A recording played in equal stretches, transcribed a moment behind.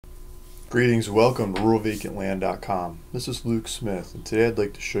Greetings, welcome to RuralVacantLand.com. This is Luke Smith, and today I'd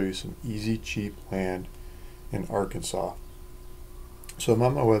like to show you some easy, cheap land in Arkansas. So I'm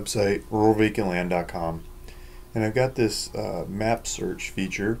on my website, RuralVacantLand.com, and I've got this map search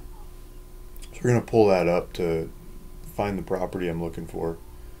feature. So we're going to pull that up to find the property I'm looking for.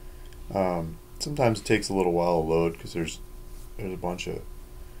 Sometimes it takes a little while to load because there's a bunch of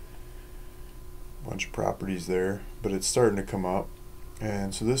properties there, but it's starting to come up.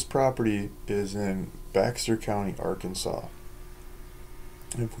 And so this property is in Baxter County, Arkansas.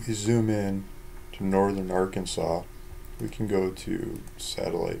 If we zoom in to northern Arkansas, we can go to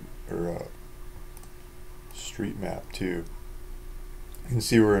satellite or street map too. You can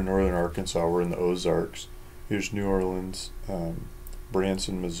see we're in northern Arkansas. We're in the Ozarks. Here's New Orleans,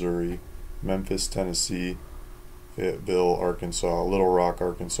 Branson, Missouri, Memphis, Tennessee, Fayetteville, Arkansas, Little Rock,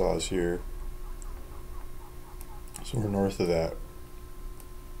 Arkansas is here. So we're north of that.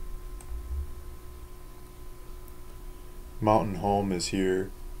 Mountain Home is here.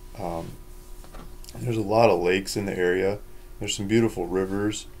 There's a lot of lakes in the area. There's some beautiful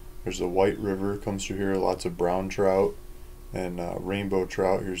rivers. There's the White River comes through here, lots of brown trout and rainbow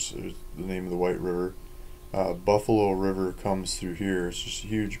trout. Here's the name of the White River. Buffalo River comes through here. It's just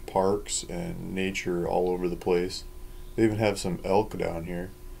huge parks and nature all over the place. They even have some elk down here.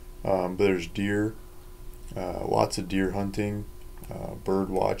 But there's deer, lots of deer hunting,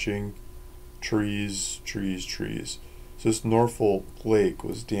 bird watching, trees. So this Norfolk Lake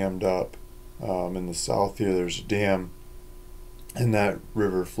was dammed up. In the south here there's a dam, and that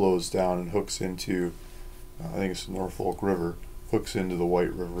river flows down and hooks into, I think it's the Norfolk River, hooks into the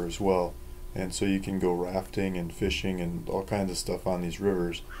White River as well. And so you can go rafting and fishing and all kinds of stuff on these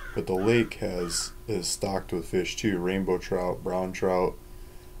rivers. But the lake is stocked with fish too, rainbow trout, brown trout,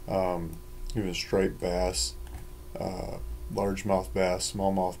 even striped bass, largemouth bass,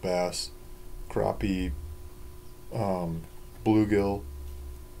 smallmouth bass, crappie, bluegill,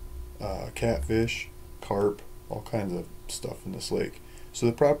 catfish, carp, all kinds of stuff in this lake. So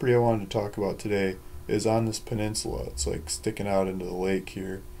the property I wanted to talk about today is on this peninsula. It's like sticking out into the lake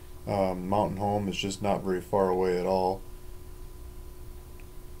here. Mountain Home is just not very far away at all.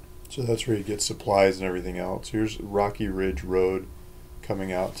 So that's where you get supplies and everything else. Here's Rocky Ridge Road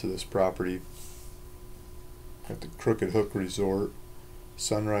coming out to this property. Got the Crooked Hook Resort,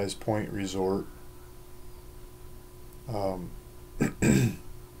 Sunrise Point Resort.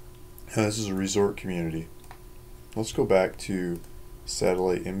 This is a resort community. Let's go back to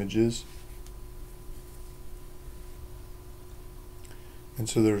satellite images. And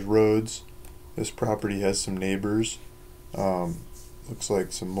so there's roads. This property has some neighbors. Looks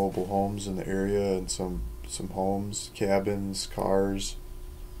like some mobile homes in the area and some homes, cabins, cars.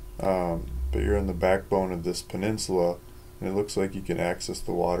 But you're on the backbone of this peninsula, and it looks like you can access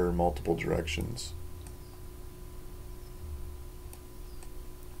the water in multiple directions.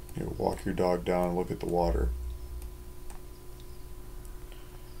 You walk your dog down and look at the water.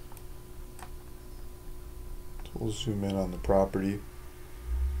 So we'll zoom in on the property.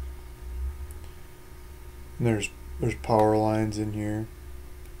 And there's power lines in here.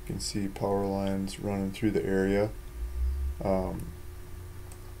 You can see power lines running through the area. You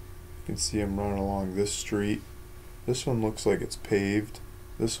can see them running along this street. This one looks like it's paved.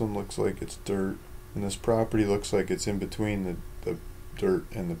 This one looks like it's dirt. And this property looks like it's in between the dirt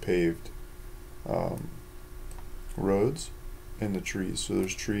and the paved roads and the trees. So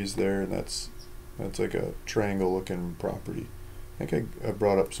there's trees there, and that's like a triangle looking property. I think I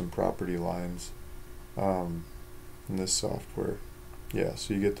brought up some property lines in this software. Yeah,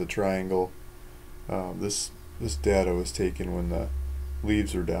 so you get the triangle. This data was taken when the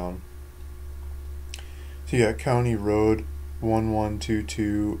leaves are down. So you got County Road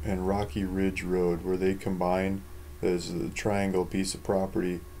 1122 and Rocky Ridge Road, where they combine. There's a triangle piece of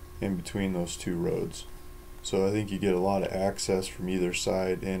property in between those two roads. So I think you get a lot of access from either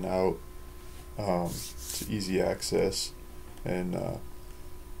side, in, out. It's easy access, and a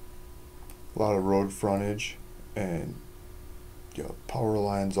lot of road frontage, and power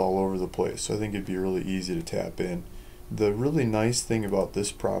lines all over the place. So I think it'd be really easy to tap in. The really nice thing about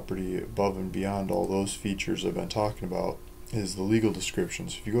this property, above and beyond all those features I've been talking about, is the legal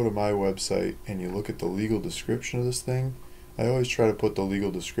descriptions. If you go to my website and you look at the legal description of this thing, I always try to put the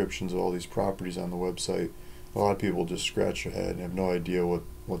legal descriptions of all these properties on the website. A lot of people just scratch their head and have no idea what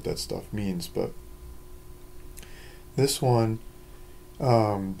that stuff means, but this one,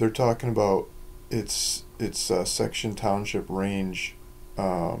 they're talking about it's section, township, range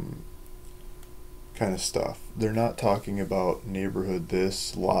kind of stuff. They're not talking about neighborhood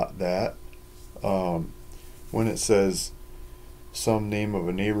this, lot that. When it says some name of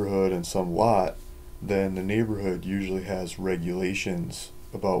a neighborhood and some lot, then the neighborhood usually has regulations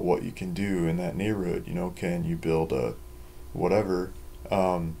about what you can do in that neighborhood. You know, can you build a whatever?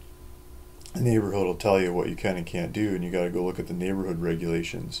 The neighborhood will tell you what you can and can't do, and you got to go look at the neighborhood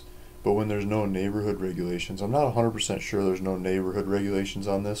regulations. But when there's no neighborhood regulations, I'm not 100% sure there's no neighborhood regulations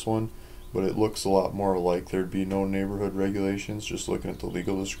on this one, but it looks a lot more like there'd be no neighborhood regulations just looking at the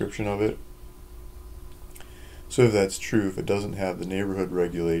legal description of it. So if that's true, if it doesn't have the neighborhood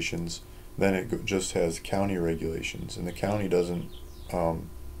regulations, then it just has county regulations, and the county doesn't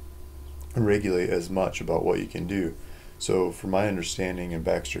regulate as much about what you can do. So from my understanding, in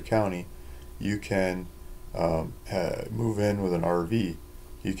Baxter County, you can move in with an RV.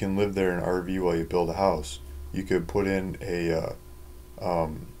 You can live there in an RV while you build a house. You could put in a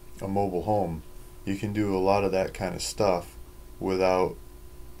mobile home. You can do a lot of that kind of stuff without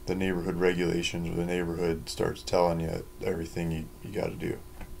the neighborhood regulations, where the neighborhood starts telling you everything you got to do.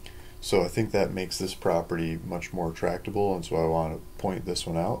 So I think that makes this property much more attractable, and so I want to point this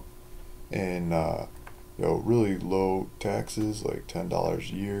one out. And you know, really low taxes, like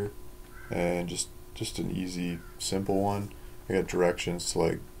 $10 a year, and just an easy, simple one. I got directions to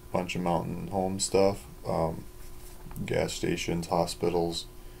like a bunch of mountain home stuff, gas stations, hospitals,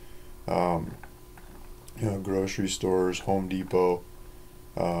 you know, grocery stores, Home Depot,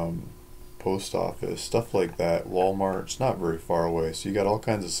 post office, stuff like that. Walmart, it's not very far away, so you got all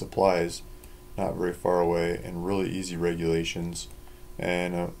kinds of supplies not very far away, and really easy regulations.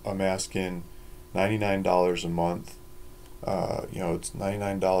 And I'm asking $99 a month. You know, it's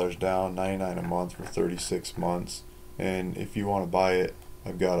 $99 down, $99 a month for 36 months. And if you want to buy it,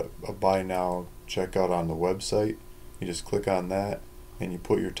 I've got a buy now checkout on the website. You just click on that, and you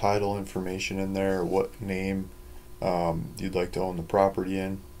put your title information in there, what name you'd like to own the property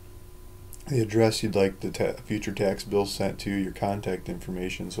in, the address you'd like the future tax bill sent to, your contact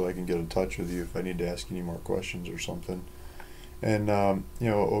information so I can get in touch with you if I need to ask any more questions or something. And you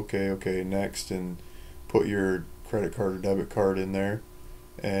know, okay, next, and put your credit card or debit card in there,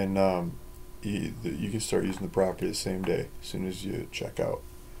 and you can start using the property the same day as soon as you check out.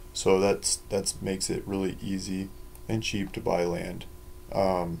 So that's makes it really easy and cheap to buy land.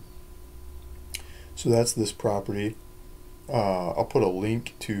 So that's this property. I'll put a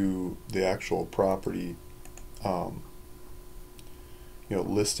link to the actual property, you know,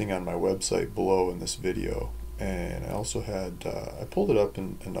 listing on my website below in this video. And I also had I pulled it up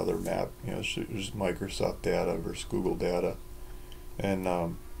in another map. You know, there's Microsoft data versus Google data, and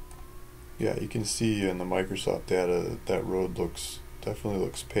yeah, you can see in the Microsoft data that road definitely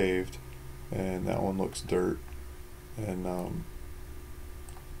looks paved, and that one looks dirt. And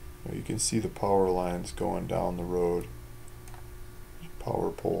you can see the power lines going down the road,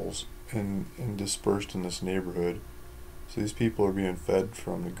 power poles, and dispersed in this neighborhood. So these people are being fed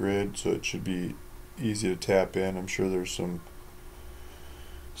from the grid, so it should be easy to tap in. I'm sure there's some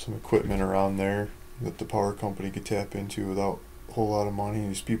equipment around there that the power company could tap into without a whole lot of money.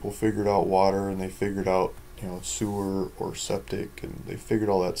 These people figured out water, and they figured out, you know, sewer or septic, and they figured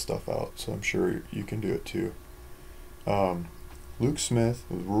all that stuff out. So I'm sure you can do it too. Luke Smith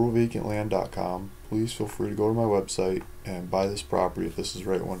with RuralVacantLand.com. Please feel free to go to my website and buy this property if this is the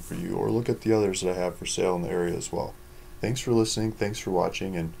right one for you, or look at the others that I have for sale in the area as well. Thanks for listening, thanks for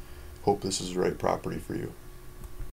watching, and hope this is the right property for you.